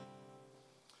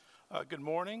Good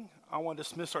morning. I want to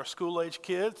dismiss our school-age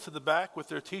kids to the back with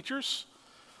their teachers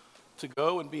to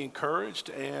go and be encouraged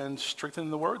and strengthen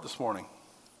the word this morning.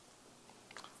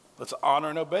 Let's honor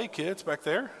and obey, kids back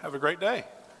there. Have a great day.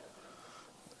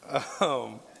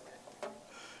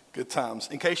 Good times.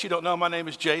 In case you don't know, my name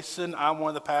is Jason. I'm one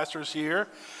of the pastors here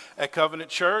at Covenant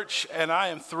Church, and I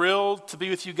am thrilled to be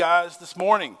with you guys this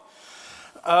morning.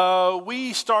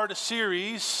 We started a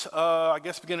series,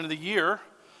 beginning of the year,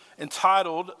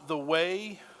 entitled The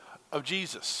Way of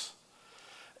Jesus,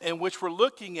 in which we're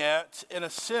looking at, in a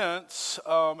sense,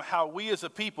 how we as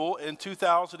a people in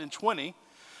 2020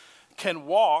 can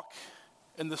walk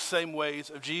in the same ways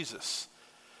of Jesus.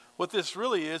 What this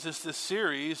really is this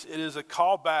series, it is a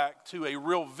callback to a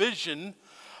real vision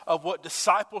of what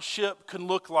discipleship can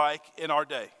look like in our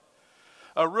day.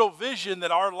 A real vision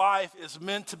that our life is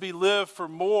meant to be lived for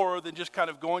more than just kind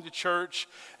of going to church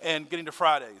and getting to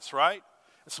Fridays, right?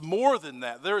 It's more than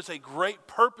that. There is a great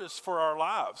purpose for our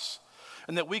lives,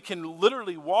 and that we can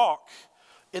literally walk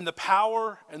in the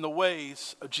power and the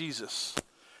ways of Jesus.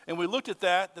 And we looked at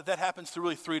that happens through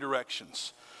really three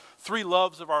directions. Three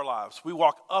loves of our lives. We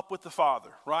walk up with the Father,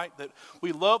 right? That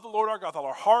we love the Lord our God with all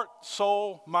our heart,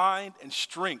 soul, mind, and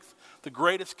strength, the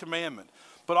greatest commandment.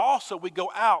 But also we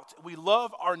go out, we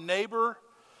love our neighbor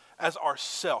as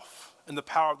ourself in the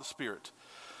power of the Spirit.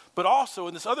 But also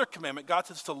in this other commandment, God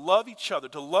says to love each other,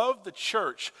 to love the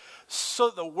church so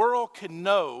that the world can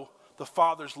know the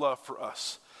Father's love for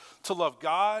us. To love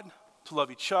God, to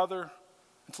love each other,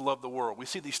 and to love the world. We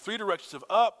see these three directions of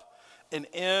up and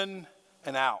in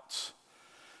and out.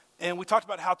 And we talked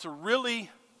about how to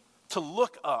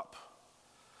look up.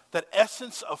 That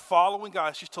essence of following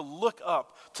God is just to look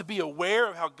up, to be aware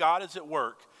of how God is at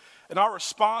work. And our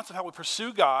response of how we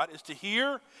pursue God is to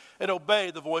hear and obey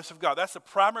the voice of God. That's the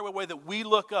primary way that we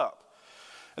look up.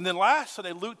 And then last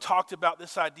Sunday, Luke talked about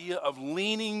this idea of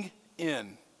leaning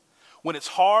in. When it's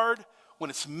hard, when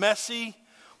it's messy,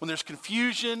 when there's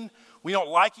confusion, we don't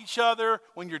like each other,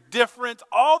 when you're different,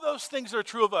 all those things that are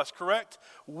true of us, correct?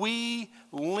 We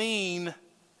lean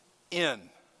in.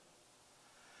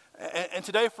 And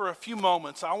today, for a few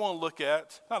moments, I want to look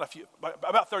at,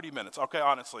 about 30 minutes, okay,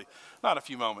 honestly, not a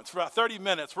few moments. For about 30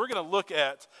 minutes, we're going to look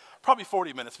at, probably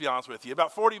 40 minutes, to be honest with you,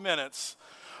 about 40 minutes,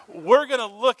 we're going to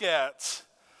look at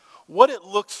what it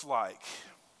looks like.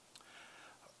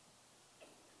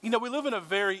 You know, we live in a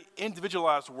very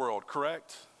individualized world,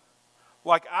 correct?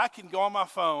 Like, I can go on my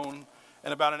phone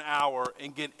in about an hour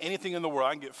and get anything in the world.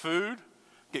 I can get food,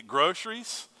 get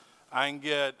groceries, I can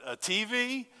get a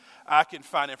TV, I can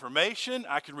find information,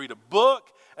 I can read a book,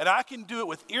 and I can do it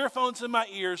with earphones in my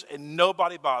ears and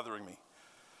nobody bothering me.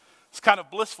 It's kind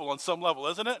of blissful on some level,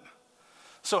 isn't it?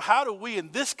 So how do we, in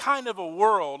this kind of a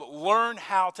world, learn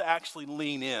how to actually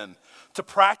lean in, to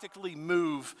practically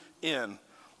move in?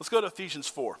 Let's go to Ephesians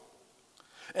 4.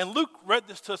 And Luke read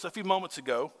this to us a few moments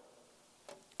ago.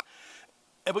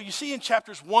 But you see in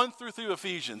chapters 1 through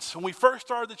Ephesians, when we first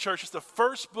started the church, it's the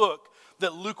first book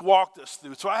that Luke walked us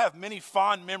through. So I have many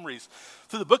fond memories.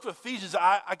 Through the book of Ephesians,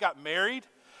 I got married,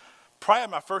 probably had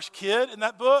my first kid in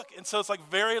that book. And so it's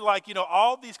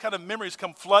all these kind of memories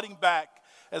come flooding back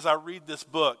as I read this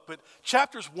book. But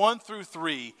chapters 1 through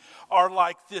 3 are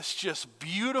like this just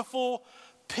beautiful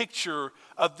picture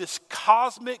of this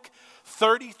cosmic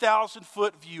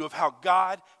 30,000-foot view of how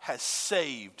God has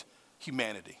saved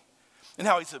humanity. And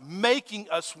how he's making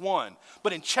us one.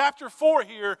 But in chapter 4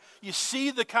 here, you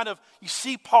see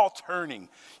Paul turning.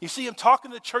 You see him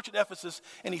talking to the church at Ephesus,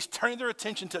 and he's turning their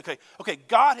attention to, okay,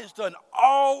 God has done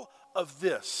all of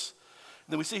this.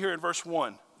 And then we see here in verse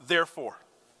 1, therefore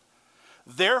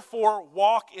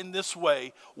walk in this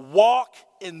way, walk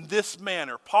in this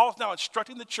manner. Paul's now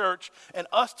instructing the church and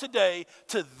us today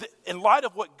in light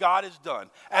of what God has done.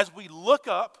 As we look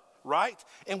up, right?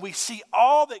 And we see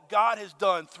all that God has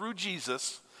done through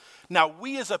Jesus. Now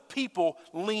we as a people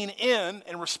lean in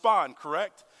and respond,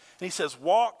 correct? And he says,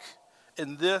 walk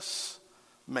in this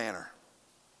manner.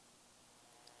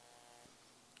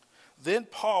 Then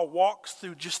Paul walks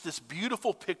through just this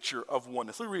beautiful picture of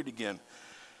oneness. Let me read it again.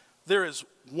 There is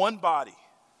one body,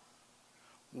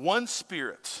 one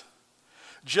spirit,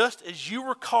 just as you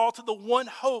were called to the one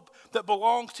hope that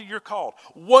belongs to your call.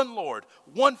 One Lord,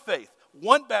 one faith,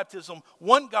 one baptism,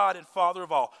 one God and Father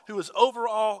of all, who is over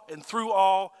all and through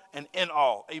all and in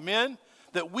all. Amen?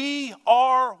 That we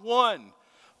are one.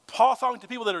 Paul talking to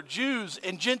people that are Jews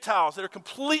and Gentiles that are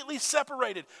completely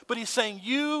separated. But he's saying,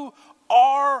 you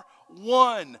are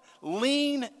one.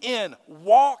 Lean in.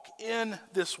 Walk in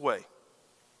this way.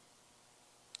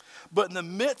 But in the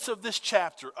midst of this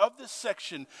chapter, of this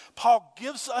section, Paul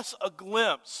gives us a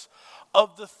glimpse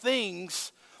of the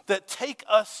things that take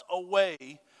us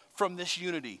away from this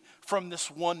unity, from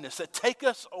this oneness, that take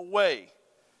us away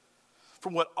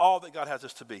from what all that God has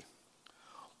us to be.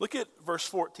 Look at verse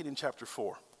 14 in chapter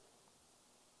 4.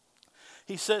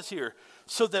 He says here,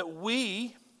 so that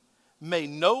we may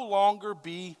no longer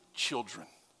be children.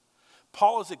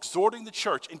 Paul is exhorting the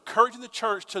church, encouraging the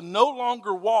church to no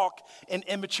longer walk in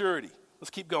immaturity.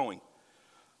 Let's keep going.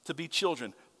 To be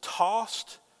children,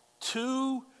 tossed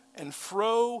to and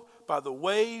fro by the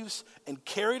waves and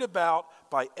carried about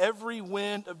by every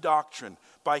wind of doctrine,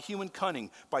 by human cunning,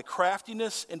 by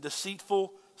craftiness and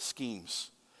deceitful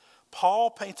schemes. Paul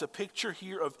paints a picture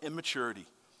here of immaturity,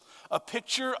 a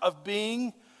picture of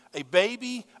being a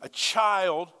baby, a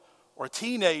child, or a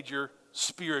teenager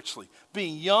spiritually,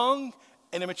 being young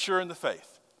and immature in the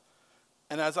faith.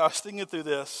 And as I was thinking through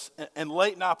this, and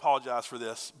Leighton, I apologize for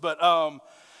this, but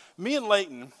me and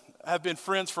Leighton have been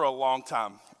friends for a long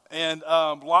time, and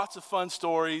lots of fun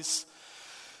stories.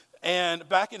 And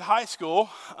back in high school,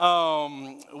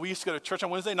 we used to go to church on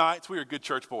Wednesday nights. We were good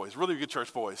church boys, really good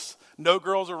church boys. No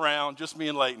girls around, just me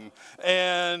and Leighton.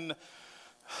 And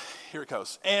here it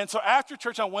goes. And so after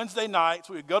church on Wednesday nights,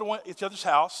 we would go to each other's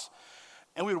house,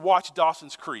 and we would watch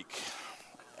Dawson's Creek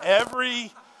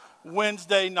every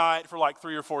Wednesday night for like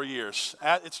 3 or 4 years.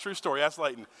 It's a true story. Ask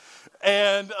Leighton.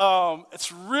 And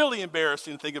it's really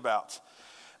embarrassing to think about.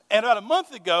 And about a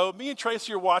month ago, me and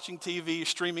Tracy are watching TV,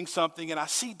 streaming something, and I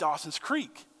see Dawson's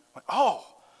Creek. I'm like, oh,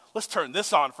 let's turn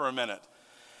this on for a minute.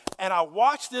 And I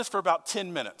watched this for about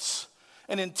 10 minutes.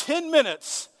 And in 10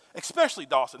 minutes, especially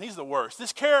Dawson, he's the worst.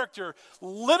 This character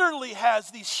literally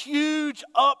has these huge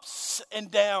ups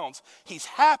and downs. He's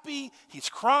happy, he's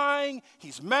crying,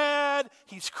 he's mad,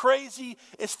 he's crazy.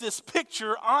 It's this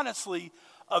picture, honestly,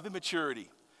 of immaturity.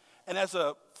 And as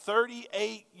a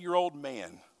 38-year-old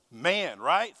man,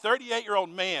 right? 38-year-old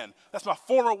man. That's my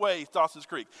former ways, Dawson's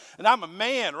Creek. And I'm a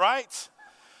man, right?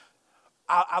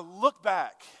 I look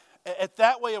back at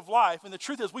that way of life, and the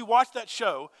truth is we watched that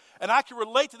show, and I can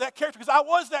relate to that character because I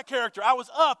was that character. I was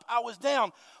up, I was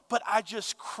down, but I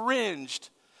just cringed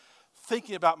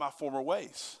thinking about my former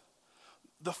ways.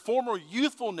 The former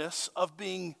youthfulness of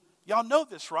being, y'all know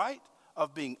this, right?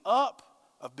 Of being up,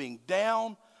 of being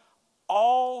down,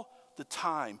 all the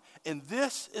time. And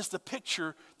this is the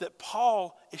picture that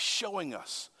Paul is showing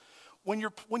us. When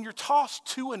you're tossed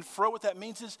to and fro, what that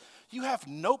means is you have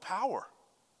no power,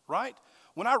 right?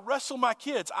 When I wrestle my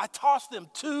kids, I toss them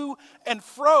to and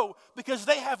fro because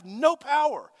they have no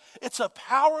power. It's a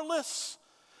powerless,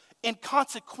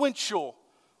 inconsequential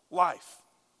life.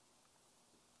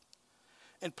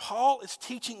 And Paul is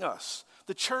teaching us,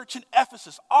 the church in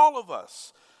Ephesus, all of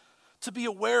us, to be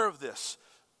aware of this,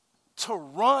 to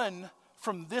run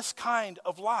from this kind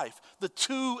of life, the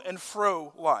to and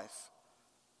fro life.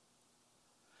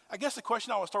 I guess the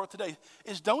question I want to start with today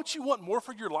is, don't you want more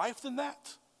for your life than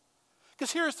that?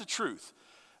 Because here's the truth.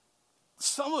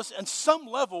 Some of us, in some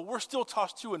level, we're still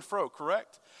tossed to and fro,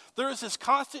 correct? There is this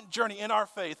constant journey in our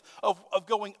faith of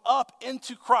going up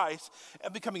into Christ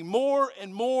and becoming more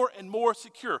and more and more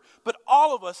secure. But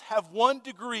all of us have 1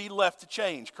 degree left to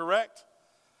change, correct?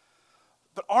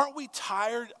 But aren't we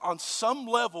tired on some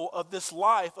level of this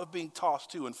life of being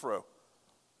tossed to and fro?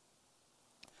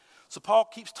 So Paul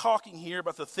keeps talking here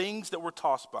about the things that we're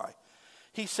tossed by.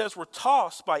 He says we're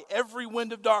tossed by every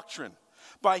wind of doctrine,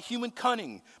 by human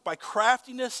cunning, by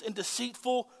craftiness and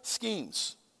deceitful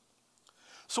schemes.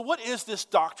 So what is this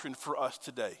doctrine for us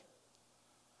today?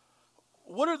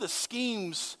 What are the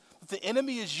schemes that the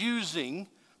enemy is using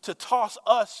to toss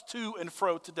us to and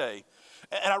fro today?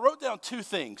 And I wrote down 2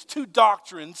 things, 2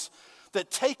 doctrines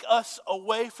that take us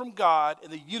away from God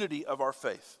and the unity of our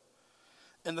faith.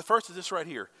 And the first is this right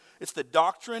here. It's the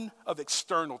doctrine of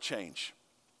external change.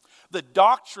 The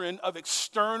doctrine of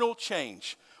external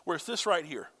change, where it's this right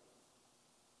here.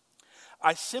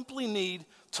 I simply need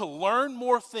to learn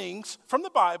more things from the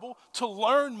Bible,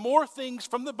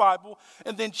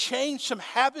 and then change some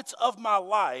habits of my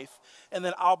life, and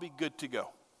then I'll be good to go.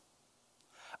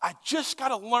 I just got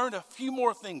to learn a few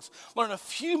more things, learn a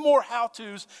few more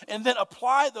how-tos, and then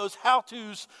apply those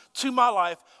how-tos to my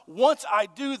life. Once I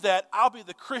do that, I'll be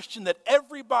the Christian that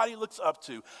everybody looks up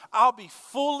to. I'll be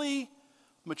fully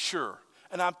mature.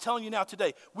 And I'm telling you now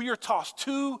today, we are tossed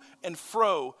to and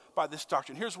fro by this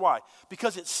doctrine. Here's why.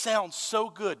 Because it sounds so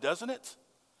good, doesn't it?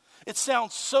 It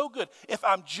sounds so good if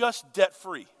I'm just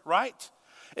debt-free, right?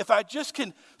 If I just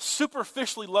can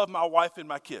superficially love my wife and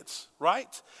my kids,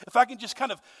 right? If I can just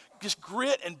kind of just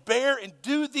grit and bear and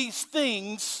do these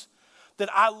things, then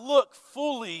I look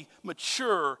fully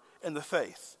mature in the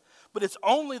faith. But it's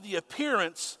only the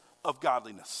appearance of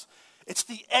godliness. It's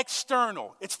the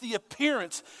external. It's the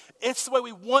appearance. It's the way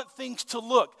we want things to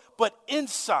look. But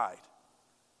inside,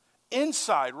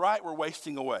 right, we're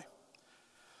wasting away.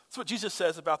 That's what Jesus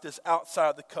says about this outside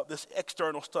of the cup, this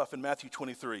external stuff in Matthew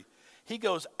 23. He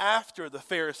goes after the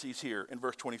Pharisees here in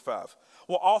verse 25.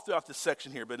 Well, all throughout this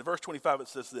section here, but in verse 25 it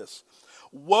says this.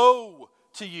 Woe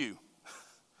to you.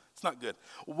 It's not good.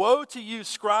 Woe to you,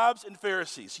 scribes and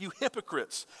Pharisees, you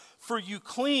hypocrites, for you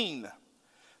clean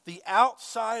the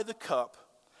outside of the cup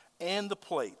and the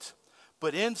plate,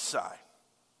 but inside,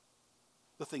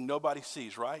 the thing nobody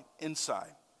sees, right?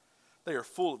 Inside, they are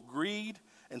full of greed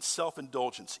and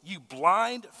self-indulgence. You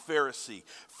blind Pharisee,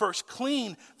 first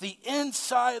clean the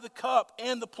inside of the cup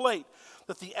and the plate,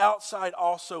 that the outside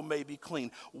also may be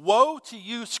clean. Woe to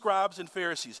you, scribes and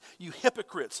Pharisees, you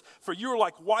hypocrites, for you are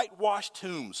like whitewashed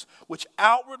tombs, which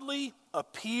outwardly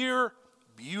appear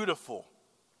beautiful,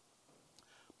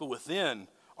 but within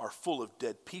are full of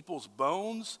dead people's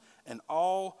bones and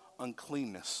all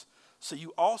uncleanness. So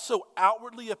you also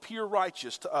outwardly appear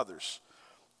righteous to others,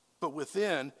 but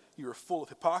within you are full of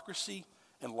hypocrisy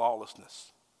and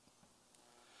lawlessness.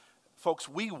 Folks,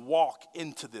 we walk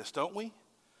into this, don't we?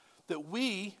 That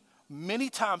we, many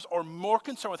times, are more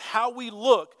concerned with how we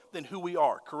look than who we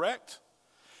are, correct?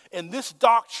 And this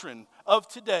doctrine of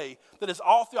today, that is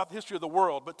all throughout the history of the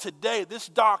world, but today this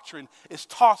doctrine is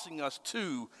tossing us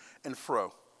to and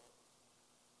fro.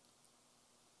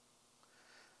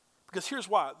 Because here's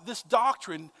why. This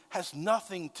doctrine has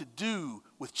nothing to do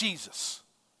with Jesus.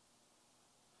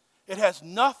 It has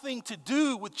nothing to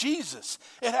do with Jesus.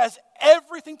 It has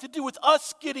everything to do with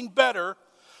us getting better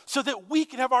so that we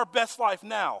can have our best life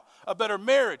now. A better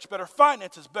marriage, better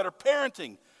finances, better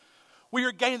parenting. We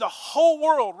are gaining the whole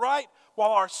world, right?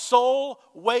 While our soul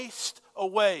wastes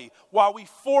away. While we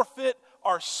forfeit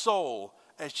our soul,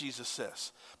 as Jesus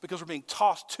says. Because we're being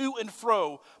tossed to and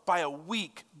fro by a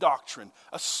weak doctrine.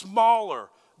 A smaller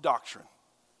doctrine.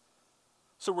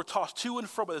 So we're tossed to and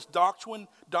fro by this doctrine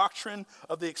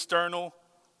of the external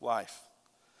life.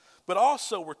 But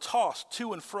also we're tossed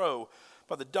to and fro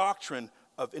by the doctrine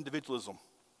of individualism.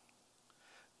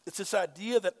 It's this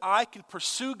idea that I can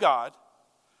pursue God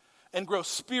and grow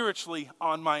spiritually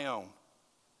on my own.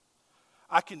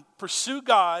 I can pursue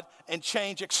God and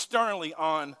change externally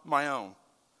on my own.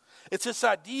 It's this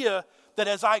idea that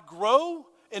as I grow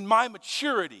in my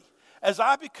maturity, as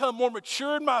I become more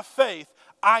mature in my faith,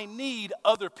 I need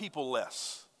other people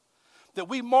less. That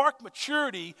we mark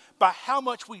maturity by how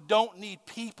much we don't need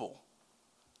people.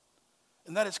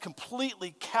 And that is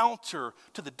completely counter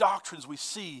to the doctrines we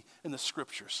see in the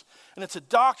scriptures. And it's a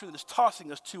doctrine that is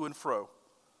tossing us to and fro.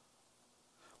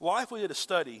 Lifeway did a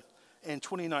study in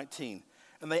 2019,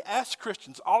 and they asked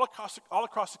Christians all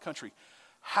across the country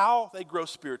how they grow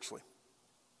spiritually.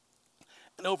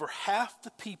 And over half the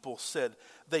people said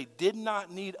they did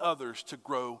not need others to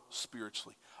grow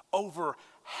spiritually. Over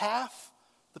half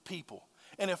the people.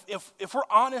 And if we're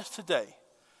honest today,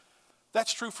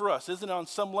 that's true for us, isn't it, on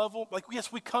some level? Like,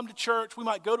 yes, we come to church, we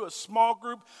might go to a small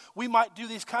group, we might do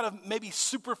these kind of maybe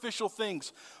superficial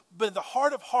things. But in the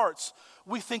heart of hearts,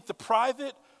 we think the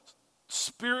private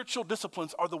spiritual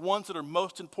disciplines are the ones that are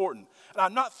most important. And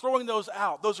I'm not throwing those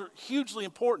out. Those are hugely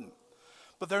important.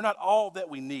 But they're not all that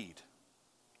we need.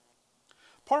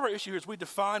 Part of our issue here is we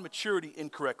define maturity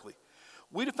incorrectly.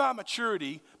 We define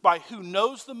maturity by who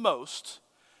knows the most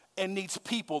and needs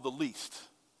people the least.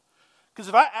 Because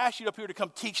if I ask you up here to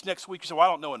come teach next week, you say, well,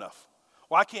 I don't know enough.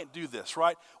 Well, I can't do this,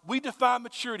 right? We define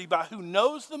maturity by who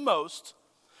knows the most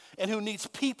and who needs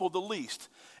people the least.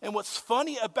 And what's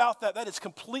funny about that is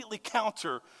completely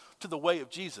counter to the way of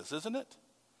Jesus, isn't it?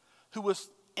 Who was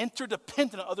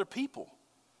interdependent on other people.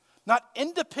 Not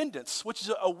independence, which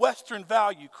is a Western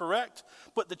value, correct?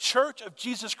 But the church of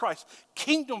Jesus Christ,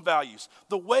 kingdom values,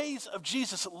 the ways of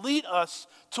Jesus lead us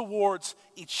towards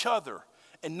each other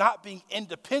and not being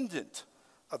independent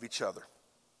of each other.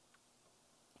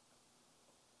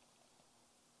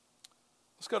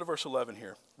 Let's go to verse 11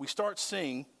 here. We start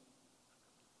seeing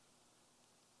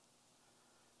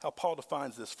how Paul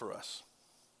defines this for us.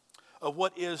 Of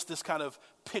what is this kind of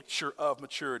picture of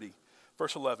maturity.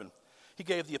 Verse 11. He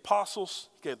gave the apostles,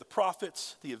 he gave the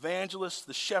prophets, the evangelists,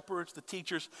 the shepherds, the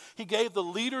teachers. He gave the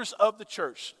leaders of the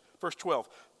church, verse 12,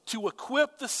 to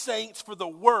equip the saints for the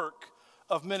work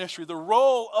of ministry. The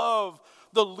role of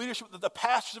the leadership, the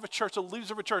pastors of a church, the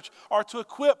leaders of a church, are to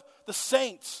equip the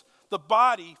saints, the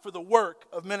body, for the work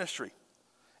of ministry.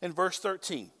 In verse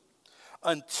 13,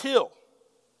 until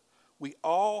we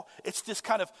all, it's this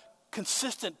kind of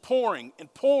consistent pouring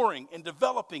and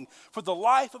developing for the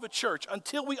life of a church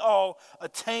until we all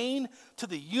attain to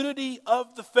the unity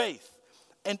of the faith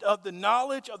and of the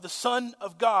knowledge of the Son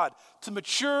of God, to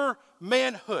mature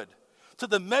manhood, to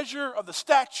the measure of the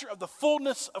stature of the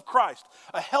fullness of Christ.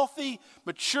 A healthy,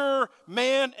 mature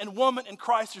man and woman in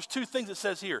Christ. There's two things it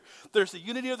says here. There's the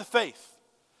unity of the faith.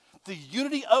 The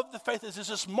unity of the faith is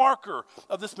this marker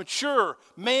of this mature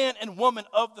man and woman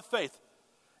of the faith.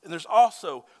 And there's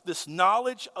also this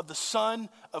knowledge of the Son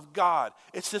of God.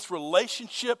 It's this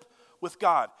relationship with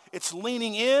God. It's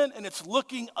leaning in and it's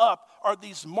looking up are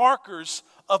these markers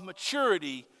of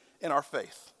maturity in our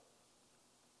faith.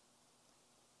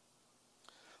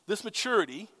 This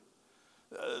maturity,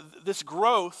 this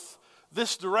growth,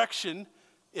 this direction,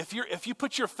 if you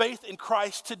put your faith in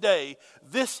Christ today,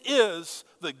 this is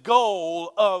the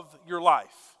goal of your life.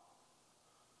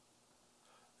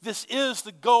 This is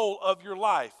the goal of your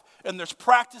life. And there's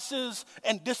practices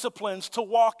and disciplines to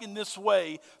walk in this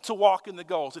way, to walk in the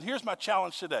goals. And here's my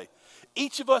challenge today.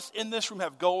 Each of us in this room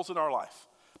have goals in our life.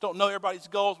 Don't know everybody's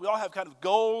goals. We all have kind of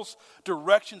goals,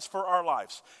 directions for our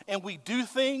lives. And we do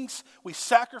things, we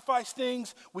sacrifice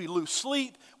things, we lose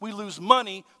sleep, we lose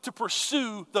money to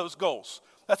pursue those goals.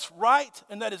 That's right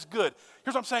and that is good.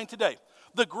 Here's what I'm saying today.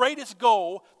 The greatest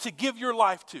goal to give your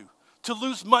life to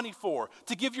lose money for,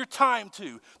 to give your time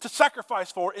to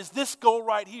sacrifice for, is this goal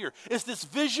right here, is this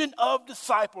vision of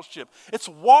discipleship. It's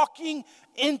walking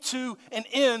into and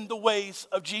in the ways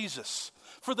of Jesus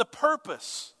for the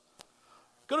purpose.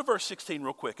 Go to verse 16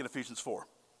 real quick in Ephesians 4.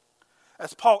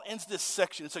 As Paul ends this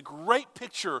section, it's a great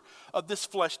picture of this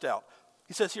fleshed out.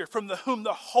 He says here, from whom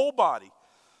the whole body,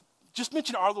 just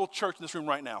mention our little church in this room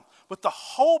right now, with the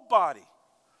whole body,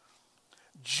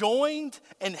 joined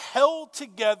and held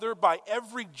together by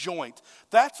every joint.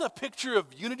 That's a picture of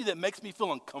unity that makes me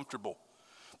feel uncomfortable.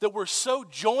 That we're so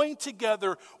joined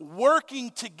together,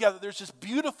 working together. There's this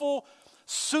beautiful,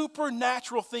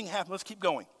 supernatural thing happening. Let's keep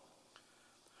going.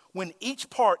 When each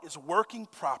part is working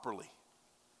properly,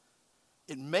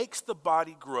 it makes the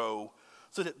body grow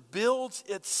so that it builds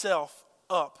itself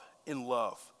up in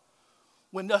love.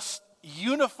 When us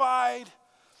unified,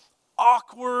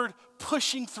 awkward,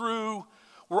 pushing through,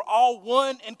 we're all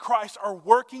one in Christ, are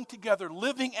working together,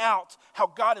 living out how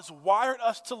God has wired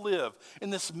us to live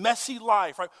in this messy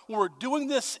life, right? When we're doing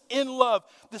this in love,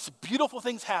 this beautiful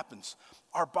thing happens.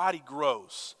 Our body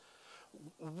grows.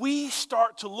 We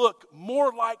start to look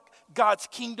more like God's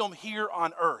kingdom here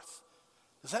on earth.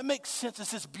 Does that make sense?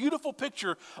 It's this beautiful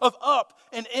picture of up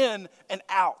and in and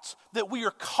out that we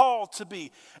are called to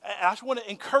be. And I just want to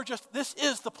encourage us, this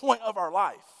is the point of our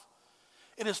life.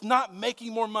 It is not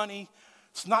making more money.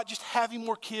 It's not just having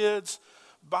more kids,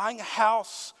 buying a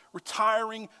house,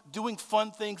 retiring, doing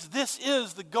fun things. This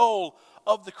is the goal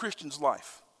of the Christian's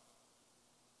life.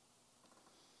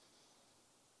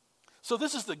 So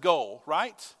this is the goal,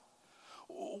 right?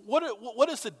 What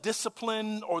is the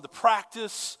discipline or the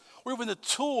practice or even the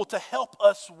tool to help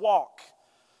us walk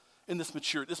in this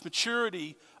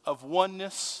maturity of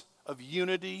oneness, of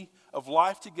unity, of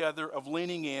life together, of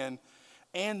leaning in,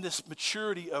 and this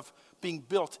maturity of being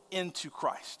built into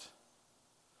Christ?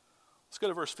 Let's go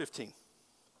to verse 15.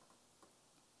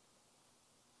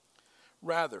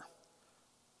 Rather,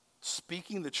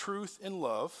 speaking the truth in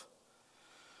love,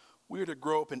 we are to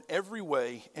grow up in every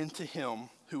way into him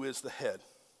who is the head,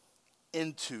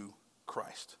 into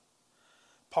Christ.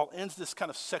 Paul ends this kind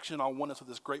of section on oneness with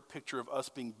this great picture of us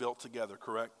being built together,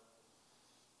 correct?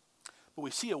 But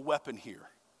we see a weapon here.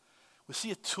 We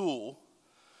see a tool.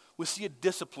 We see a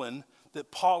discipline that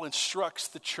Paul instructs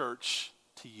the church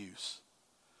to use.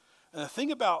 And the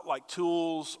thing about like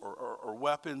tools or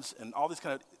weapons and all these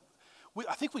kind of,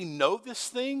 I think we know this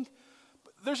thing.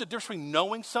 There's a difference between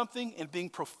knowing something and being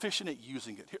proficient at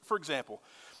using it. For example,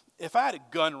 if I had a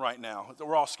gun right now,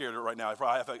 we're all scared of it right now, if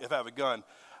I have a gun,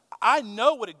 I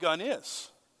know what a gun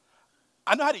is.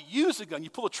 I know how to use a gun.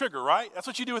 You pull a trigger, right? That's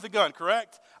what you do with a gun,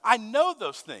 correct? I know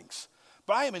those things,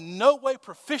 but I am in no way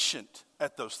proficient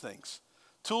at those things.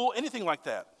 Tool, anything like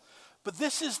that. But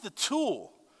this is the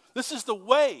tool. This is the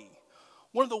way.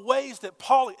 One of the ways that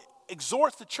Paul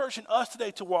exhorts the church and us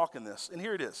today to walk in this. And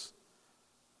here it is.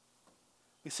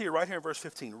 We see it right here in verse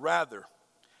 15. Rather,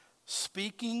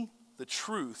 speaking the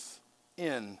truth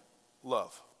in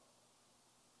love.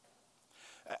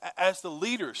 As the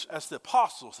leaders, as the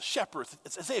apostles, the shepherds,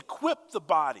 as they equip the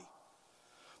body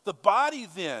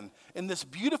then, in this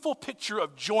beautiful picture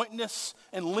of jointness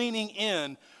and leaning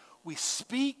in, we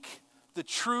speak the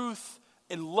truth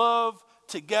in love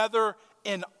together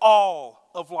in all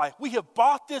of life. We have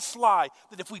bought this lie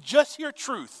that if we just hear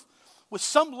truth, with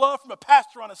some love from a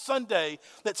pastor on a Sunday,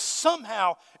 that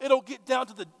somehow it'll get down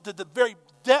to the very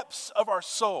depths of our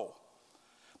soul.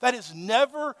 That has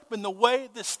never been the way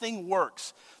this thing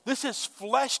works. This is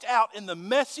fleshed out in the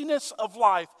messiness of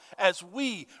life as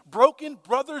we, broken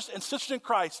brothers and sisters in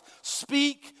Christ,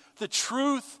 speak the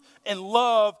truth in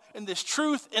love. And this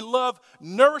truth in love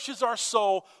nourishes our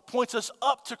soul, points us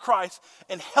up to Christ,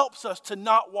 and helps us to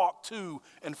not walk to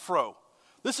and fro.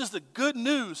 This is the good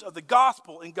news of the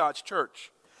gospel in God's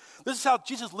church. This is how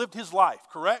Jesus lived his life,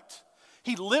 correct?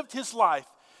 He lived his life.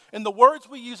 And the words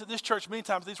we use at this church many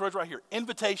times, these words right here,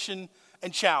 invitation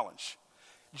and challenge.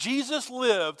 Jesus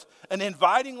lived an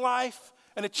inviting life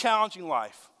and a challenging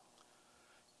life.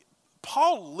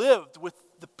 Paul lived with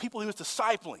the people he was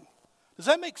discipling. Does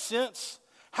that make sense?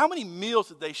 How many meals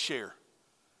did they share?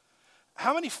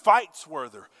 How many fights were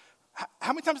there?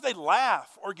 How many times did they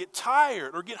laugh or get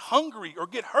tired or get hungry or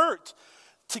get hurt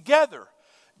together?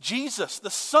 Jesus,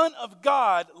 the Son of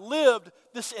God, lived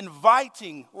this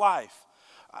inviting life.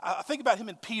 I think about him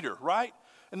and Peter, right?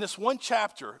 In this one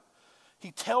chapter,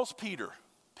 he tells Peter,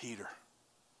 Peter,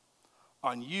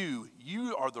 on you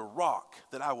are the rock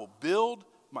that I will build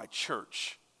my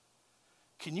church.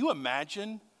 Can you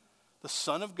imagine the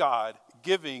Son of God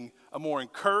giving a more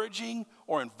encouraging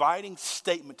or inviting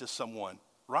statement to someone,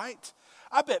 right?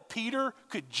 I bet Peter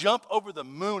could jump over the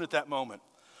moon at that moment.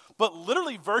 But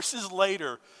literally verses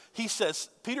later,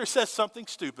 Peter says something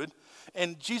stupid,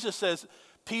 and Jesus says,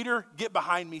 Peter, get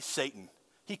behind me, Satan.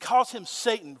 He calls him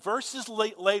Satan. Verses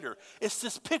later, it's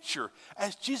this picture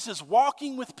as Jesus is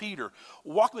walking with Peter,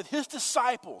 walking with his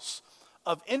disciples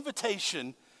of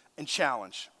invitation and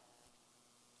challenge.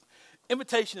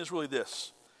 Invitation is really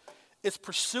this. It's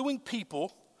pursuing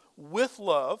people with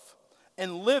love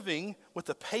and living with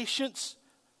a patient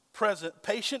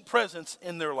presence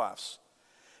in their lives.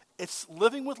 It's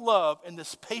living with love and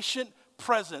this patient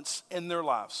presence in their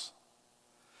lives.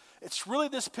 It's really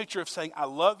this picture of saying, I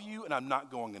love you and I'm not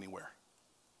going anywhere.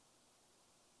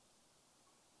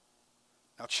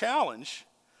 Now, challenge,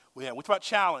 we talk about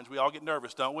challenge, we all get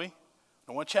nervous, don't we?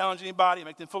 Don't want to challenge anybody,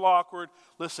 make them feel awkward.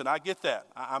 Listen, I get that.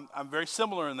 I'm very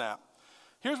similar in that.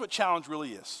 Here's what challenge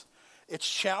really is. It's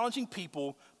challenging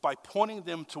people by pointing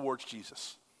them towards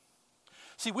Jesus.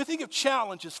 See, we think of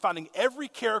challenge as finding every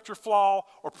character flaw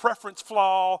or preference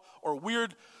flaw or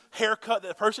weird haircut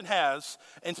that a person has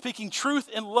and speaking truth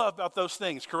and love about those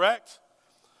things, correct?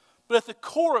 But at the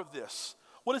core of this,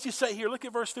 what does he say here? Look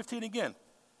at verse 15 again.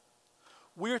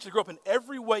 We are to grow up in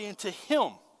every way into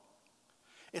him.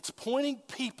 It's pointing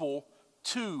people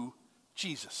to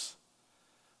Jesus.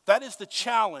 That is the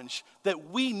challenge that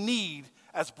we need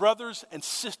as brothers and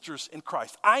sisters in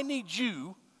Christ. I need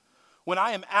you, when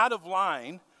I am out of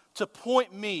line, to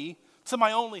point me to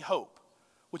my only hope,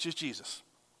 which is Jesus.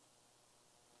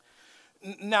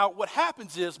 Now, what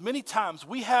happens is many times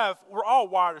we're all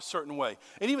wired a certain way.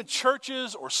 And even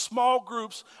churches or small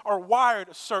groups are wired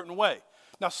a certain way.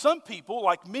 Now, some people,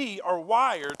 like me, are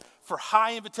wired for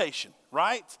high invitation,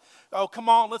 right? Oh, come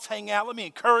on, let's hang out. Let me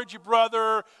encourage you,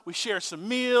 brother. We share some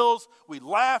meals. We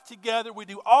laugh together. We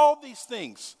do all these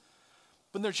things.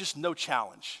 But there's just no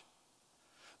challenge.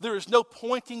 There is no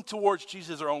pointing towards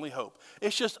Jesus, our only hope.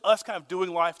 It's just us kind of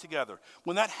doing life together.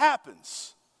 When that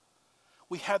happens,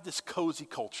 we have this cozy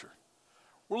culture.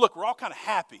 We're all kind of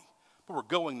happy, but we're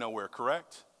going nowhere,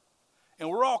 correct? And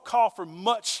we're all called for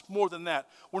much more than that.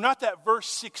 We're not that verse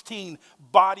 16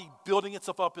 body building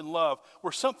itself up in love.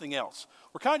 We're something else.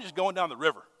 We're kind of just going down the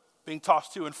river, being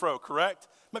tossed to and fro, correct?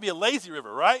 Maybe a lazy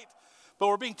river, right? But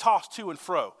we're being tossed to and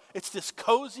fro. It's this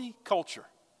cozy culture.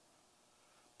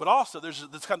 But also, there's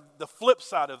this kind of the flip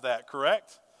side of that,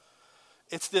 correct?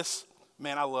 It's this,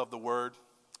 man, I love the word.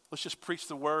 Let's just preach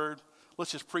the word.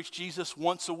 Let's just preach Jesus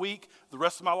once a week. The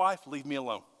rest of my life, leave me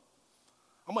alone.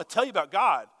 I'm going to tell you about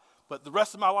God, but the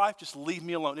rest of my life, just leave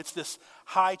me alone. It's this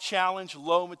high challenge,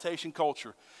 low invitation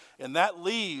culture. And that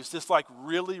leaves this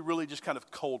really, really just kind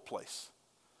of cold place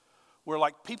where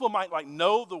people might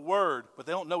know the word, but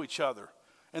they don't know each other.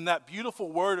 And that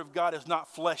beautiful word of God is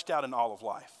not fleshed out in all of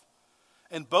life.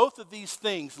 And both of these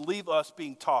things leave us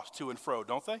being tossed to and fro,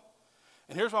 don't they?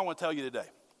 And here's what I want to tell you today.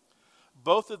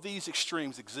 Both of these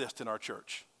extremes exist in our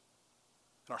church,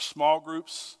 in our small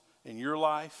groups, in your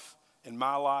life, in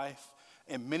my life,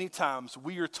 and many times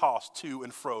we are tossed to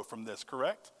and fro from this,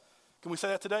 correct? Can we say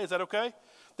that today? Is that okay?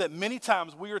 That many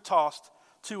times we are tossed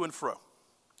to and fro.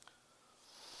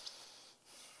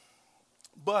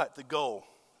 But the goal,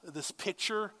 this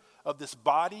picture of this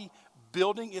body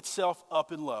building itself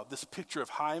up in love, this picture of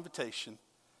high invitation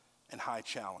and high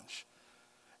challenge.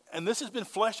 And this has been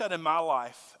fleshed out in my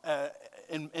life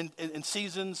in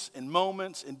seasons, in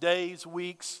moments, in days,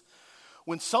 weeks,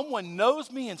 when someone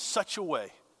knows me in such a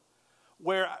way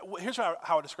where, here's how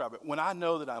I describe it, when I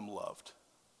know that I'm loved.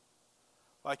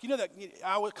 Like, that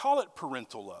I would call it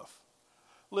parental love.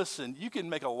 Listen, you can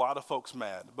make a lot of folks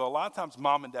mad, but a lot of times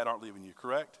mom and dad aren't leaving you,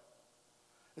 correct?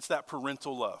 It's that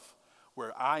parental love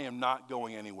where I am not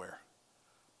going anywhere.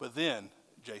 But then,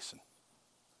 Jason,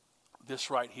 this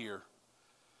right here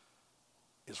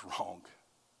is wrong.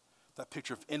 That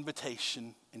picture of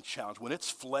invitation and challenge, when it's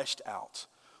fleshed out,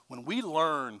 when we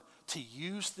learn to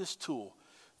use this tool,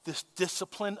 this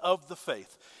discipline of the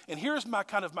faith. And here's my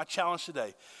challenge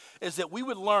today, is that we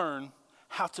would learn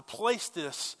how to place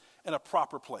this in a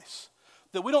proper place.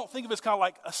 That we don't think of it as kind of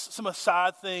like some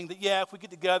aside thing that, if we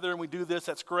get together and we do this,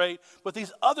 that's great. But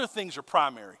these other things are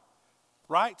primary,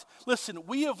 right? Listen,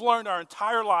 we have learned our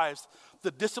entire lives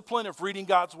the discipline of reading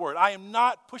God's word. I am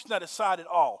not pushing that aside at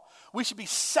all. We should be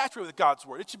saturated with God's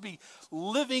word. It should be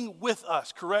living with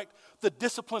us, correct? The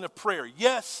discipline of prayer,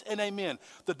 yes and amen.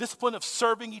 The discipline of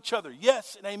serving each other,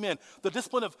 yes and amen. The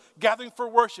discipline of gathering for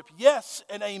worship, yes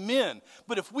and amen.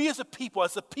 But if we as a people,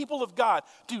 as the people of God,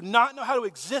 do not know how to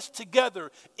exist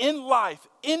together in life,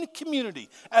 in community,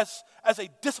 as a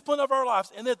discipline of our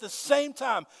lives, and at the same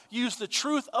time use the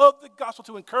truth of the gospel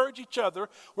to encourage each other,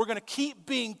 we're going to keep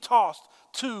being tossed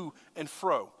to and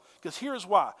fro. Because here's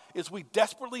why, is we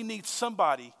desperately need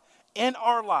somebody in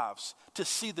our lives to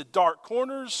see the dark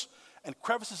corners and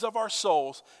crevices of our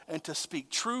souls and to speak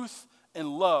truth and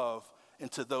love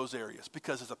into those areas.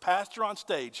 Because as a pastor on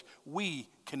stage, we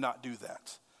cannot do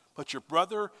that. But your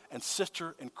brother and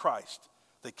sister in Christ,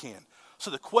 they can. So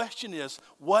the question is,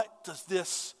 what does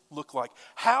this look like?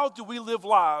 How do we live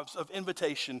lives of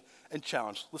invitation and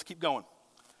challenge? Let's keep going.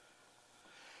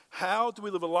 How do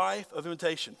we live a life of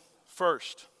invitation?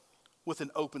 First, with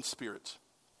an open spirit.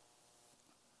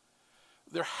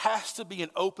 There has to be an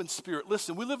open spirit.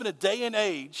 Listen, we live in a day and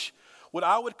age, what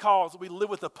I would call is we live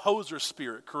with a poser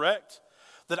spirit, correct?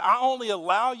 That I only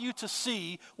allow you to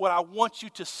see what I want you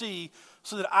to see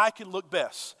so that I can look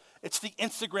best. It's the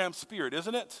Instagram spirit,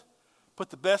 isn't it? Put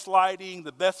the best lighting,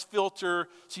 the best filter,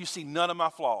 so you see none of my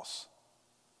flaws.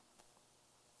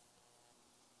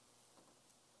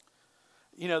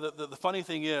 The funny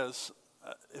thing is,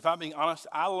 if I'm being honest,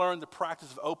 I learned the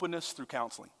practice of openness through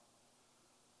counseling.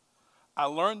 I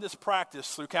learned this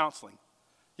practice through counseling.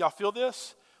 Y'all feel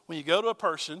this? When you go to a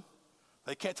person,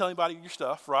 they can't tell anybody your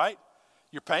stuff, right?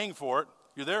 You're paying for it.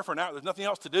 You're there for an hour. There's nothing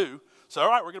else to do. So, all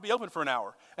right, we're going to be open for an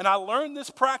hour. And I learned this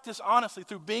practice, honestly,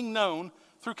 through being known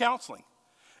through counseling.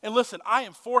 And listen, I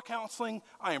am for counseling.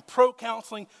 I am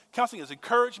pro-counseling. Counseling has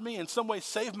encouraged me, in some ways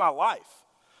saved my life.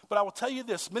 But I will tell you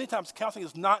this, many times counseling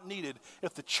is not needed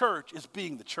if the church is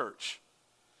being the church.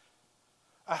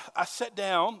 I sat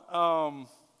down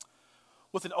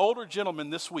with an older gentleman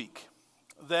this week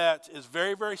that is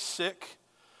very, very sick.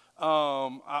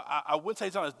 I wouldn't say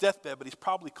he's on his deathbed, but he's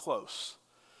probably close.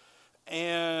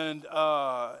 And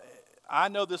I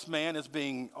know this man as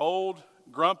being old,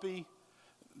 grumpy,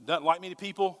 doesn't like many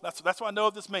people. That's what I know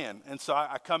of this man. And so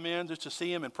I come in just to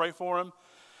see him and pray for him.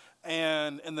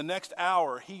 And in the next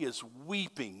hour, he is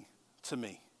weeping to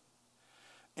me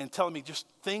and telling me just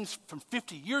things from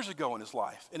 50 years ago in his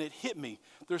life. And it hit me.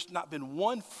 There's not been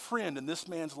one friend in this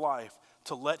man's life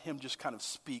to let him just kind of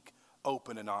speak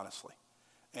open and honestly.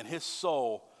 And his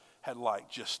soul had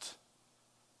just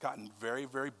gotten very,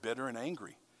 very bitter and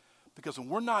angry. Because when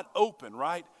we're not open,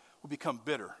 right, we become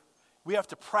bitter. We have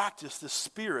to practice this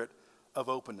spirit of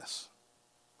openness.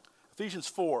 Ephesians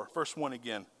 4, verse 1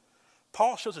 again.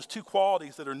 Paul shows us two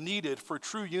qualities that are needed for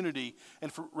true unity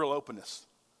and for real openness.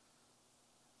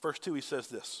 Verse 2, he says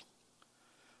this,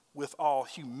 with all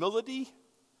humility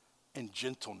and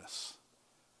gentleness.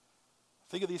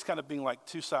 Think of these kind of being like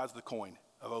two sides of the coin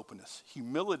of openness.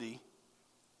 Humility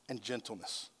and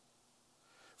gentleness.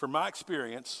 From my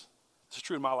experience, this is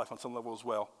true in my life on some level as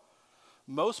well,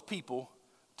 most people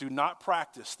do not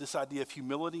practice this idea of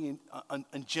humility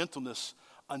and gentleness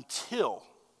until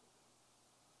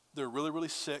they're really, really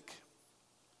sick,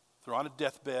 they're on a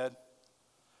deathbed,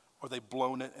 or they've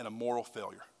blown it in a moral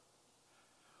failure.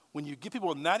 When you get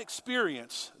people in that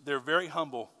experience, they're very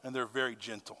humble and they're very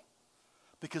gentle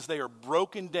because they are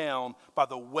broken down by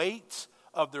the weight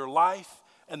of their life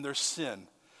and their sin.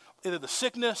 Either the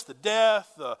sickness, the death,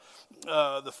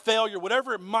 the failure,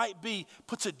 whatever it might be,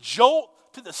 puts a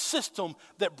jolt to the system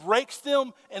that breaks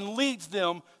them and leads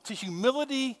them to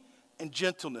humility and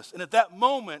gentleness. And at that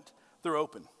moment, they're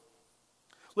open.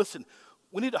 Listen,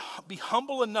 we need to be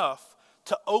humble enough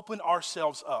to open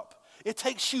ourselves up. It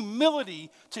takes humility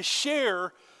to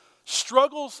share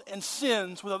struggles and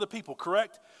sins with other people,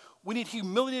 correct? We need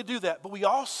humility to do that, but we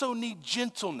also need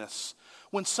gentleness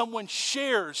when someone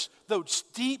shares those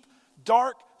deep,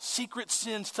 dark, secret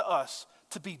sins to us,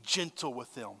 to be gentle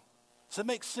with them. Does that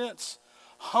make sense?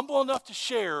 humble enough to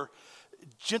share,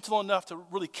 gentle enough to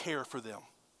really care for them.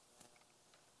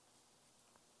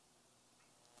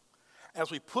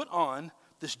 As we put on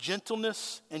this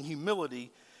gentleness and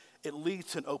humility, it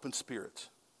leads to an open spirit.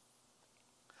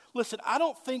 Listen, I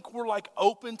don't think we're like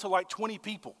open to like 20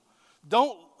 people.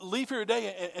 Don't leave here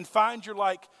today and find your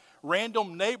like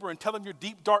random neighbor and tell them your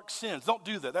deep, dark sins. Don't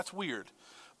do that. That's weird.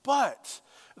 But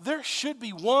there should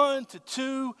be 1 to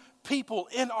 2 people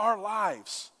in our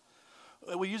lives.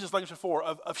 We used this language before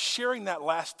of sharing that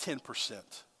last 10%.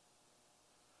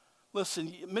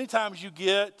 Listen, many times you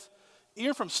get,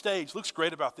 even from stage, Luke's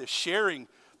great about this, sharing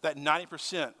that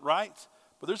 90%, right?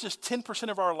 But there's this 10%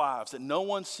 of our lives that no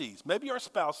one sees. Maybe our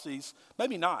spouse sees,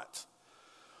 maybe not.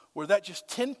 Where that just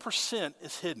 10%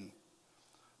 is hidden.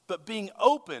 But being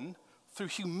open through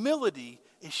humility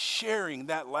is sharing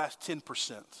that last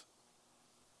 10%.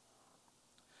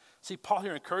 See, Paul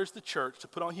here encouraged the church to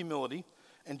put on humility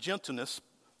and gentleness.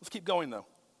 Let's keep going though.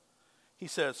 He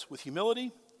says, with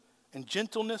humility and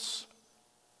gentleness,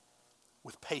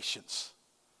 with patience.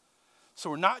 So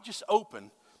we're not just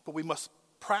open, but we must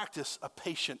practice a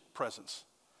patient presence.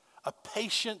 A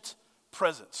patient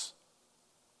presence.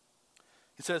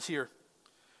 It says here,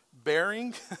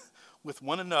 bearing with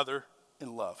one another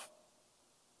in love.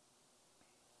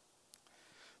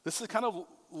 This is the kind of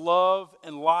love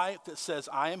and life that says,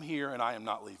 I am here and I am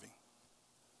not leaving.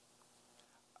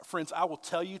 Friends, I will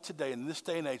tell you today, in this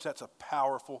day and age, that's a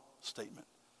powerful statement.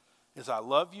 Is I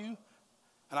love you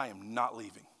and I am not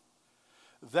leaving.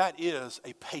 That is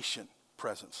a patient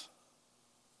presence.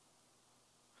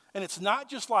 And it's not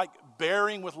just like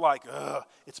bearing with like,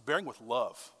 it's bearing with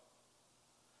love.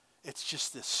 It's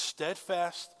just this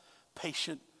steadfast,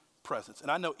 patient presence.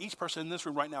 And I know each person in this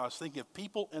room right now is thinking of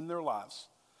people in their lives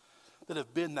that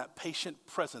have been that patient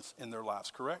presence in their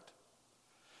lives, correct?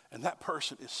 And that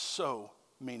person is so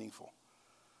meaningful.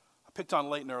 I picked on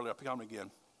Leighton earlier. I'll pick on him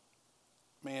again.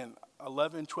 Man,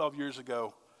 11, 12 years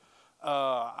ago,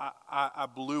 I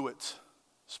blew it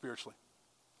spiritually.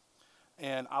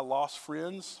 And I lost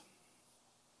friends.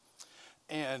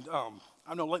 And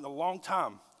I've known Leighton a long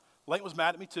time. Leighton was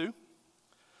mad at me too.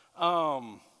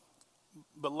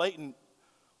 But Leighton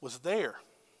was there.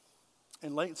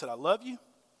 And Leighton said, I love you.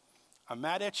 I'm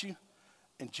mad at you.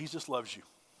 And Jesus loves you.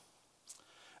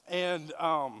 And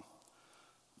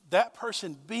that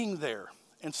person being there,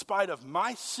 in spite of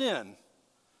my sin,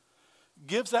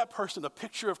 gives that person a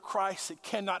picture of Christ that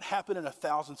cannot happen in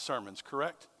 1,000 sermons,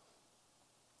 correct?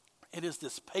 It is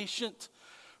this patient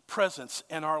presence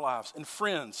in our lives. And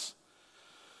friends,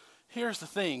 here's the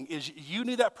thing, is you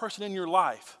need that person in your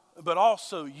life, but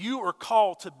also you are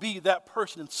called to be that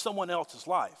person in someone else's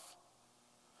life.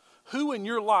 Who in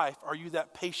your life are you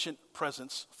that patient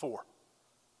presence for?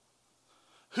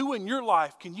 Who in your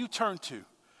life can you turn to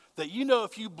that you know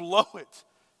if you blow it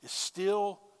is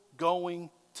still going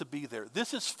to be there?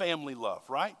 This is family love,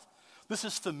 right? This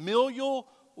is familial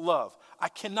love. I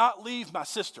cannot leave my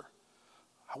sister.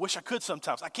 I wish I could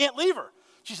sometimes. I can't leave her.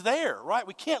 She's there, right?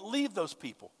 We can't leave those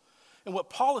people. And what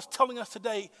Paul is telling us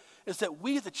today is that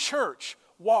we, the church,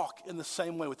 walk in the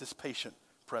same way with this patient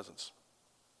presence.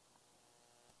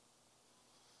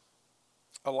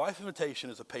 A life of imitation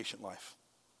is a patient life.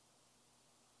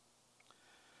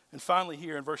 And finally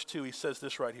here in verse 2, he says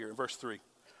this right here in verse 3,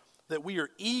 that we are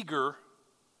eager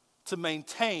to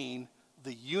maintain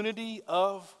the unity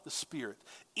of the Spirit.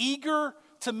 Eager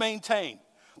to maintain.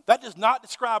 That does not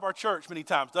describe our church many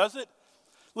times, does it?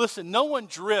 Listen, no one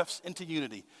drifts into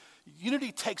unity.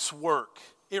 Unity takes work.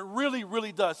 It really,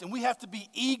 really does. And we have to be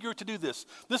eager to do this.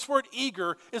 This word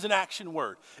eager is an action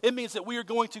word. It means that we are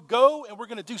going to go and we're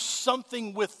going to do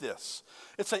something with this.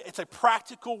 It's a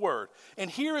practical word. And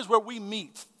here is where we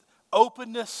meet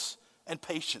openness and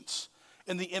patience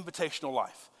in the invitational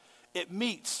life. It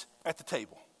meets at the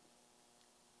table.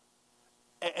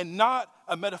 And not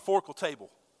a metaphorical table.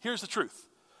 Here's the truth.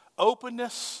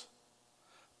 Openness,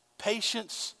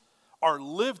 patience are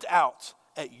lived out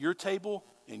at your table,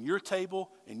 in your table,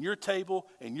 in your table,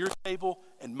 in your table,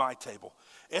 and my table.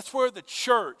 It's where the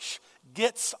church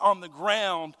gets on the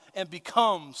ground and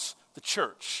becomes the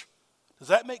church. Does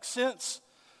that make sense?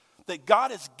 That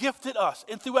God has gifted us.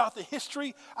 And throughout the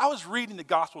history, I was reading the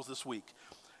Gospels this week.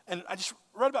 And I just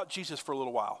read about Jesus for a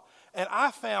little while. And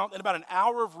I found in about an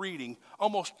hour of reading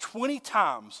almost 20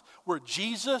 times where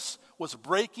Jesus was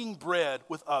breaking bread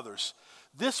with others.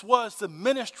 This was the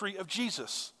ministry of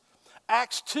Jesus.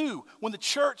 Acts 2, when the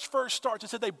church first starts, it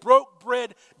said they broke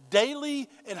bread daily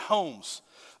in homes.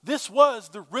 This was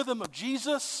the rhythm of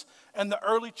Jesus and the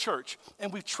early church.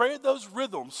 And we've traded those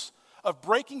rhythms of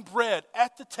breaking bread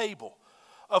at the table,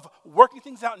 of working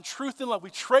things out in truth and love. We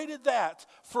traded that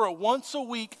for a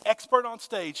once-a-week expert on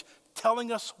stage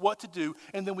telling us what to do,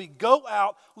 and then we go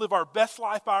out, live our best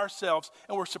life by ourselves,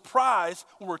 and we're surprised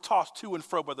when we're tossed to and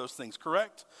fro by those things,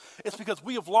 correct? It's because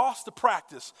we have lost the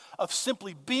practice of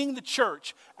simply being the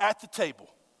church at the table.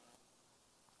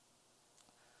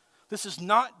 This is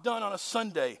not done on a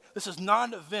Sunday. This is not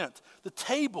an event. The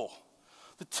table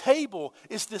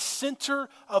is the center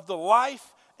of the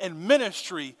life and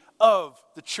ministry of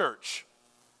the church.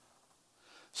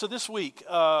 So this week,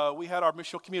 we had our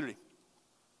missional community.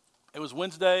 It was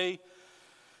Wednesday.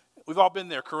 We've all been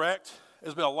there, correct?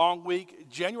 It's been a long week.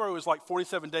 January was like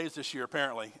 47 days this year,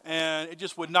 apparently, and it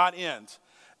just would not end.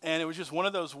 And it was just one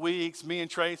of those weeks. Me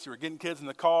and Tracy were getting kids in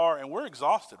the car, and we're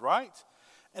exhausted, right?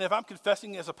 And if I'm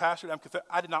confessing as a pastor,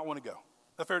 I did not want to go.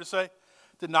 Is that fair to say?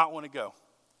 Did not want to go.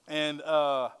 And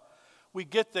we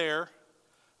get there.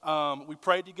 We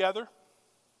prayed together.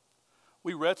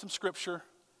 We read some scripture.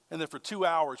 And then for 2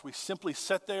 hours, we simply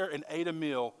sat there and ate a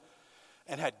meal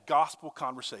and had gospel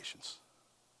conversations.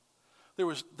 There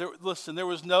was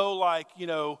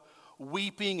no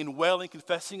weeping and wailing,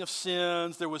 confessing of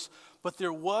sins. There was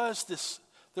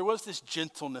this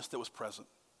gentleness that was present.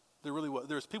 There really was.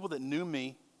 There was people that knew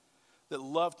me, that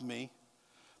loved me,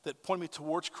 that pointed me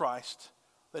towards Christ,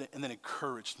 and then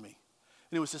encouraged me.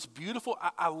 And it was this beautiful,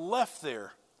 I left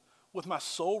there with my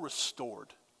soul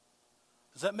restored.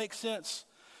 Does that make sense?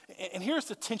 And here's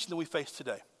the tension that we face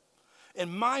today. In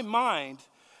my mind,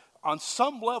 on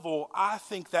some level, I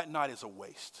think that night is a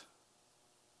waste.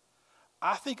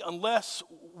 I think unless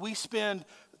we spend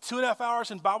 2.5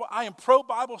 hours in Bible, I am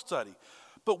pro-Bible study.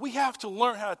 But we have to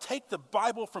learn how to take the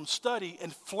Bible from study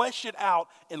and flesh it out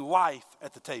in life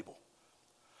at the table.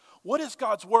 What does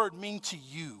God's word mean to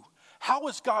you? How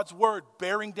is God's word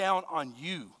bearing down on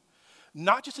you?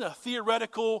 Not just in a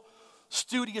theoretical,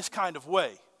 studious kind of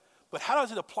way, but how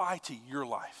does it apply to your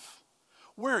life?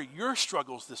 Where are your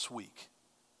struggles this week?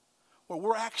 Where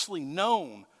we're actually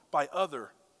known by other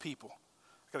people.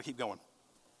 I gotta keep going.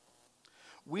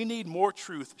 We need more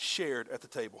truth shared at the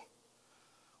table.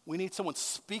 We need someone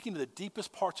speaking to the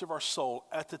deepest parts of our soul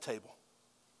at the table.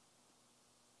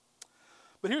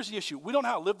 But here's the issue. We don't know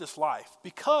how to live this life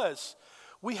because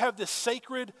we have this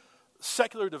sacred,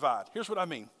 secular divide. Here's what I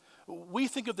mean. We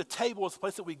think of the table as the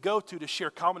place that we go to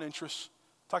share common interests,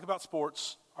 talk about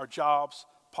sports, our jobs,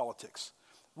 politics.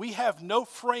 We have no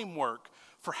framework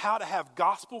for how to have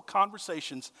gospel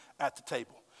conversations at the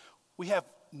table. We have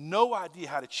no idea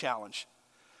how to challenge.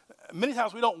 Many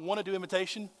times we don't want to do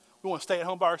invitation. We want to stay at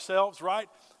home by ourselves, right?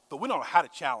 But we don't know how to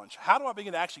challenge. How do I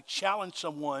begin to actually challenge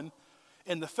someone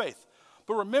in the faith?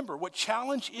 But remember, what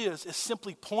challenge is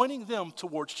simply pointing them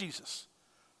towards Jesus.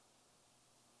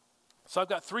 So I've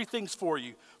got 3 things for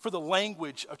you for the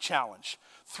language of challenge.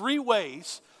 3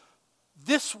 ways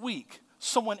this week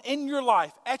someone in your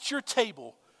life, at your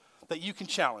table, that you can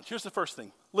challenge. Here's the first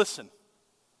thing. Listen.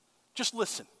 Just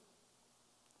listen.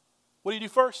 What do you do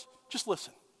first? Just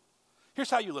listen. Here's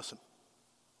how you listen.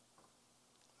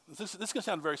 This is going to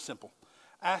sound very simple.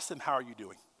 Ask them, how are you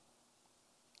doing?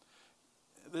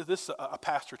 This is a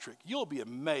pastor trick. You'll be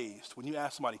amazed when you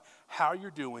ask somebody how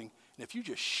you're doing, and if you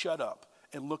just shut up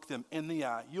and look them in the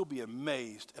eye, you'll be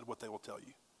amazed at what they will tell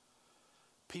you.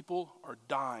 People are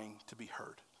dying to be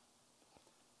heard.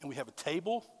 And we have a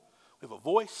table, we have a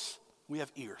voice, we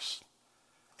have ears.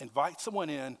 Invite someone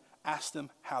in, ask them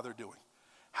how they're doing.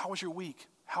 How was your week?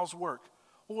 How's work?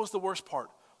 What was the worst part?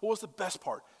 What was the best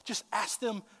part? Just ask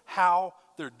them how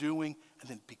they're doing and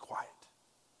then be quiet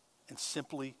and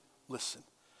simply listen.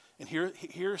 And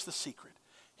here's the secret.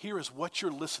 Here is what you're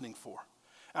listening for.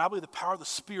 And I believe the power of the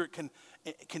Spirit can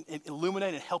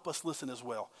illuminate and help us listen as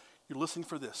well. You're listening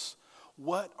for this.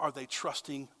 What are they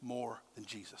trusting more than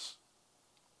Jesus?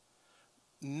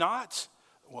 Not,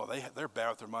 they're bad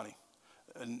with their money.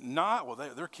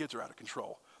 Not, their kids are out of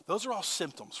control. Those are all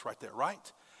symptoms right there,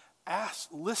 right?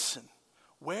 Listen.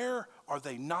 Where are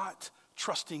they not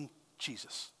trusting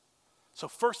Jesus? So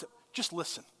first, just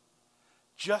listen.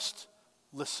 Just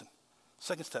listen.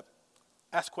 Second step,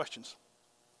 ask questions.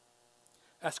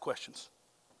 Ask questions.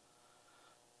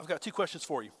 I've got 2 questions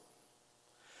for you.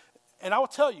 And I will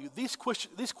tell you, these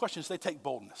questions, they take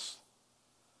boldness.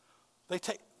 They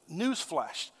take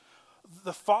newsflash.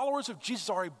 The followers of Jesus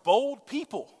are a bold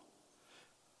people.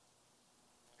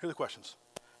 Here are the questions.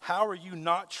 How are you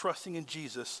not trusting in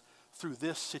Jesus through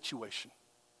this situation?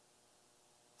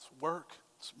 It's work,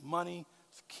 it's money,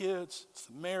 it's kids, it's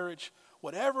the marriage,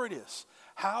 whatever it is.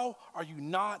 How are you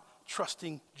not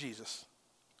trusting Jesus?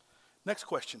 Next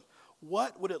question.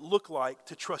 What would it look like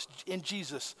to trust in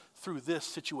Jesus through this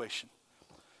situation?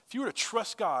 If you were to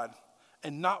trust God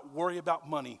and not worry about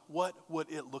money, what would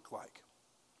it look like?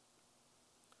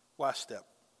 Last step.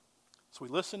 So we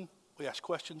listen, we ask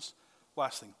questions.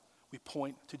 Last thing, we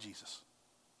point to Jesus.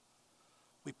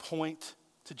 We point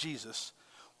to Jesus.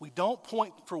 We don't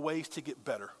point for ways to get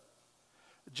better.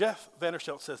 Jeff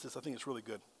Vanderstelt says this, I think it's really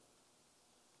good.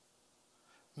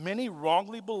 Many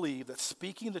wrongly believe that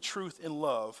speaking the truth in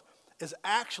love is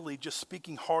actually just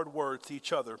speaking hard words to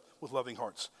each other with loving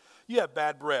hearts. You have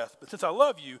bad breath, but since I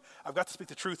love you, I've got to speak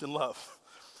the truth in love.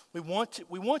 We want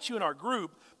you in our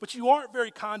group, but you aren't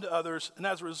very kind to others, and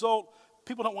as a result,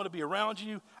 people don't want to be around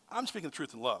you. I'm speaking the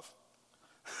truth in love.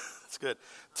 That's good.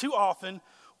 Too often,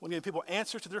 when we give people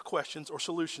answers to their questions or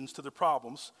solutions to their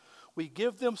problems, we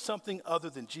give them something other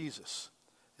than Jesus.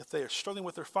 If they are struggling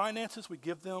with their finances, we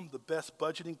give them the best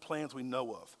budgeting plans we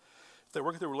know of. If they're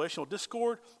working through relational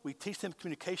discord, we teach them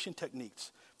communication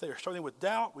techniques. If they are struggling with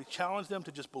doubt, we challenge them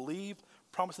to just believe,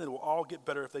 promising that it will all get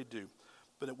better if they do.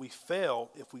 But we fail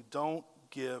if we don't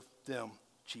give them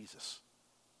Jesus.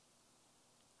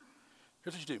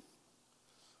 Here's what you do.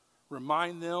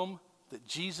 Remind them that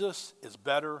Jesus is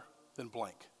better than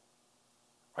blank.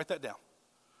 Write that down.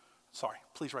 Sorry,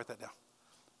 please write that down.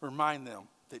 Remind them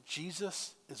that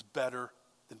Jesus is better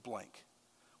than blank.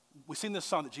 We sing this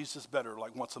song that Jesus is better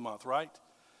like once a month, right?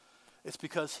 It's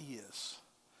because he is.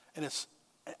 And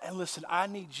listen, I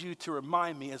need you to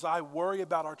remind me as I worry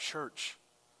about our church,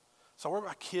 as I worry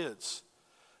about kids,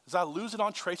 as I lose it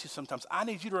on Tracy sometimes, I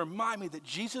need you to remind me that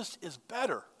Jesus is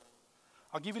better.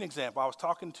 I'll give you an example. I've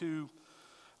talked to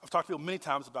people many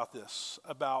times about this,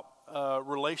 about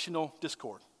relational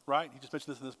discord, right? He just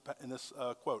mentioned this in this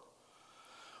quote,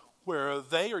 where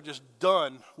they are just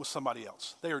done with somebody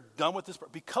else. They are done with this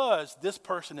because this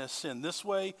person has sinned this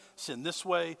way, sinned this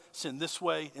way, sinned this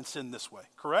way, and sinned this way,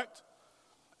 correct?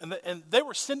 And they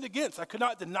were sinned against. I could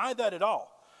not deny that at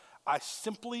all. I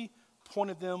simply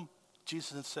pointed them to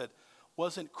Jesus and said,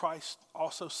 wasn't Christ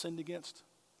also sinned against?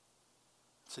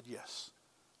 I said, yes.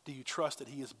 Do you trust that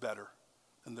he is better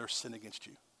than their sin against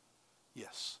you?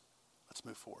 Yes. Let's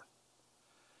move forward.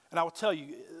 And I will tell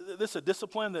you, this is a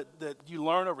discipline that you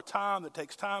learn over time, that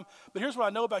takes time. But here's what I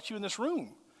know about you in this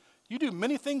room. You do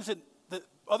many things that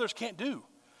others can't do.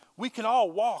 We can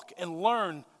all walk and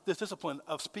learn this discipline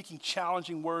of speaking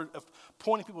challenging words, of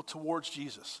pointing people towards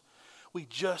Jesus. We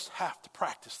just have to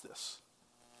practice this.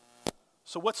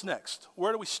 So what's next?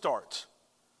 Where do we start?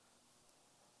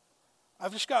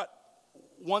 I've just got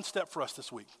one step for us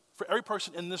this week. For every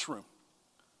person in this room,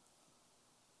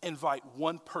 invite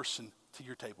one person to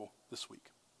your table this week.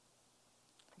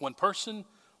 One person,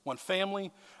 one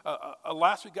family.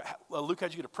 Last week, Luke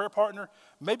had you get a prayer partner.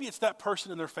 Maybe it's that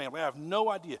person and their family. I have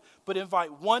no idea. But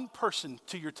invite one person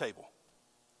to your table.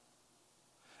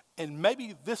 And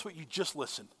maybe this week you just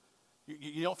listen.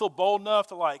 You don't feel bold enough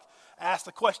to ask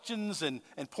the questions and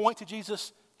point to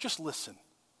Jesus. Just listen.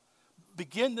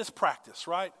 Begin this practice,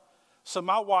 right? So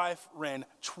my wife ran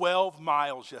 12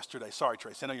 miles yesterday. Sorry,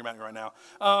 Tracy, I know you're mad at me right now.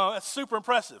 That's super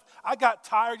impressive. I got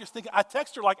tired just thinking. I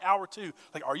texted her hour 2,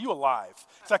 are you alive?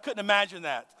 Because I couldn't imagine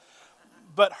that.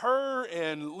 But her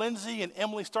and Lindsay and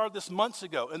Emily started this months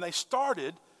ago, and they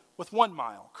started with 1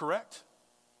 mile, correct?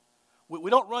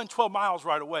 We don't run 12 miles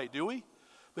right away, do we?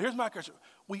 But here's my question.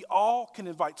 We all can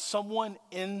invite someone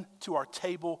into our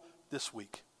table this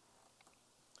week.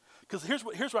 Because here's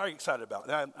what I get excited about,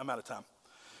 and I'm out of time.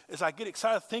 Is I get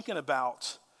excited thinking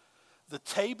about the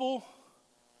table,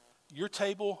 your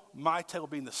table, my table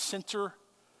being the center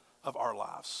of our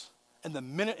lives and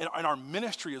our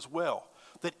ministry as well.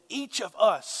 That each of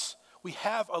us, we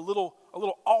have a little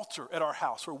altar at our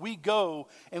house where we go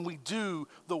and we do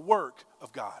the work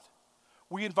of God.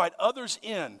 We invite others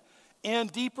in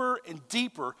deeper and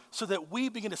deeper so that we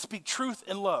begin to speak truth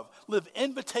and love, live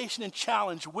invitation and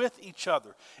challenge with each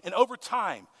other. And over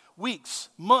time, weeks,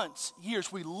 months,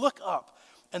 years, we look up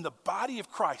and the body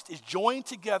of Christ is joined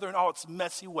together in all its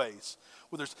messy ways,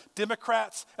 where there's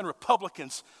Democrats and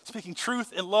Republicans speaking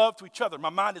truth and love to each other. My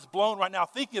mind is blown right now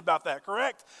thinking about that,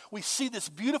 correct? We see this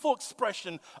beautiful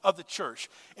expression of the church.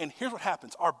 And here's what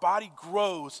happens. Our body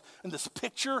grows in this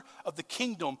picture of the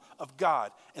kingdom of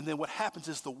God. And then what happens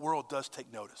is the world does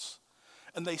take notice.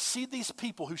 And they see these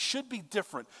people who should be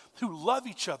different, who love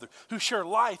each other, who share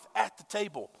life at the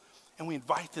table. And we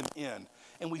invite them in.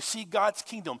 And we see God's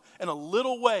kingdom in a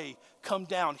little way come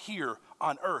down here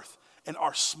on earth in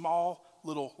our small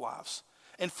little lives.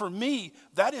 And for me,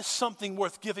 that is something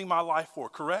worth giving my life for,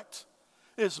 correct?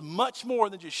 It is much more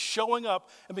than just showing up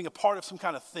and being a part of some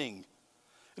kind of thing.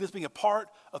 It is being a part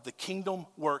of the kingdom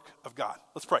work of God.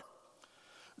 Let's pray.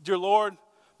 Dear Lord,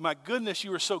 my goodness,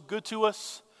 you are so good to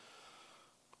us.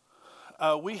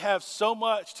 We have so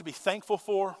much to be thankful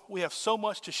for. We have so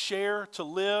much to share, to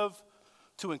live,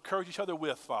 to encourage each other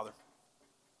with, Father.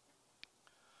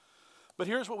 But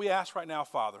here's what we ask right now,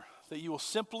 Father, that you will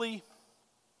simply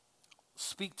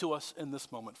speak to us in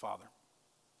this moment, Father.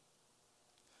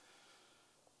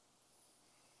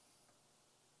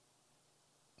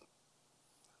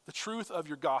 The truth of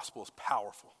your gospel is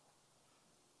powerful.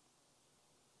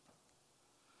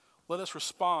 Let us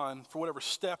respond for whatever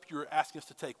step you're asking us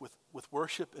to take with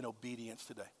worship and obedience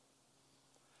today.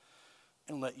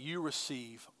 And let you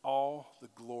receive all the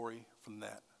glory from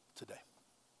that today.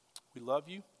 We love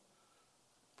you.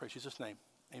 Praise Jesus' name.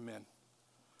 Amen.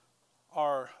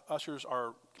 Our ushers,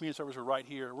 our communion servers are right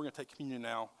here. We're going to take communion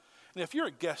now. And if you're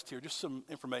a guest here, just some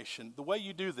information. The way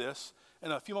you do this,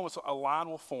 in a few moments, a line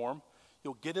will form.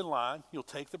 You'll get in line. You'll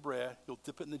take the bread. You'll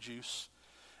dip it in the juice.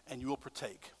 And you will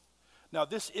partake. Now,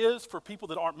 this is for people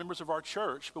that aren't members of our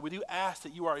church, but we do ask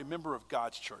that you are a member of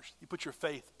God's church. You put your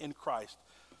faith in Christ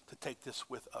to take this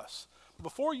with us.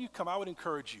 Before you come, I would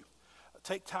encourage you,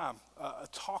 take time,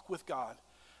 talk with God.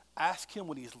 Ask him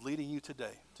what he's leading you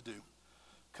today to do.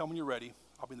 Come when you're ready.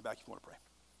 I'll be in the back if you want to pray.